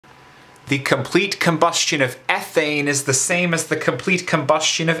The complete combustion of ethane is the same as the complete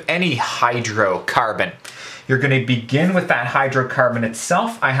combustion of any hydrocarbon. You're going to begin with that hydrocarbon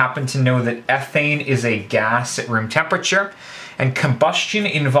itself. I happen to know that ethane is a gas at room temperature, and combustion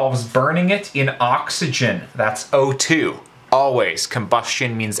involves burning it in oxygen. That's O2. Always.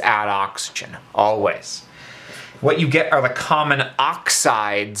 Combustion means add oxygen. Always. What you get are the common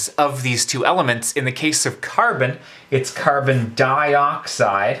oxides of these two elements. In the case of carbon, it's carbon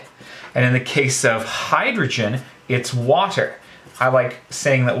dioxide. And in the case of hydrogen, it's water. I like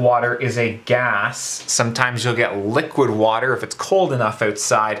saying that water is a gas. Sometimes you'll get liquid water if it's cold enough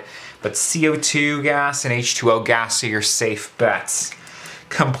outside, but CO2 gas and H2O gas are your safe bets.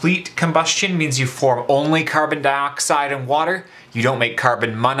 Complete combustion means you form only carbon dioxide and water. You don't make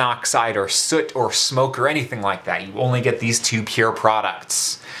carbon monoxide or soot or smoke or anything like that. You only get these two pure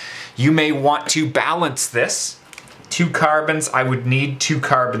products. You may want to balance this. 2 carbons, I would need 2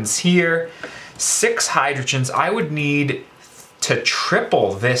 carbons here. 6 hydrogens, I would need to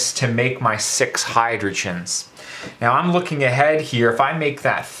triple this to make my 6 hydrogens. Now I'm looking ahead here. If I make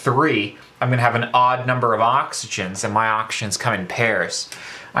that 3, I'm going to have an odd number of oxygens, and my oxygens come in pairs.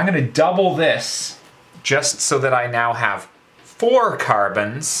 I'm going to double this just so that I now have 4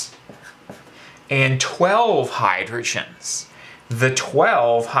 carbons and 12 hydrogens. The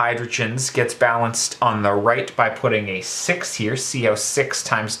 12 hydrogens gets balanced on the right by putting a 6 here. See how 6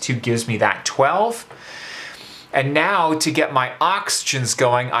 times 2 gives me that 12? And now to get my oxygens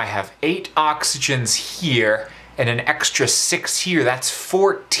going, I have 8 oxygens here and an extra 6 here. That's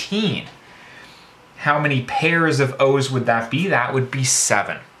 14. How many pairs of O's would that be? That would be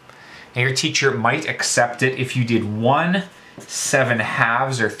 7. Now your teacher might accept it if you did 1, 7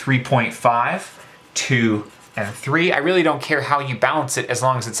 halves, or 3.5, 2, and 3. I really don't care how you balance it as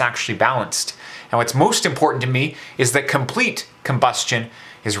long as it's actually balanced. And what's most important to me is that complete combustion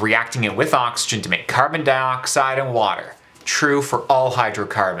is reacting it with oxygen to make carbon dioxide and water. True for all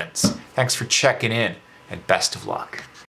hydrocarbons. Thanks for checking in, and best of luck.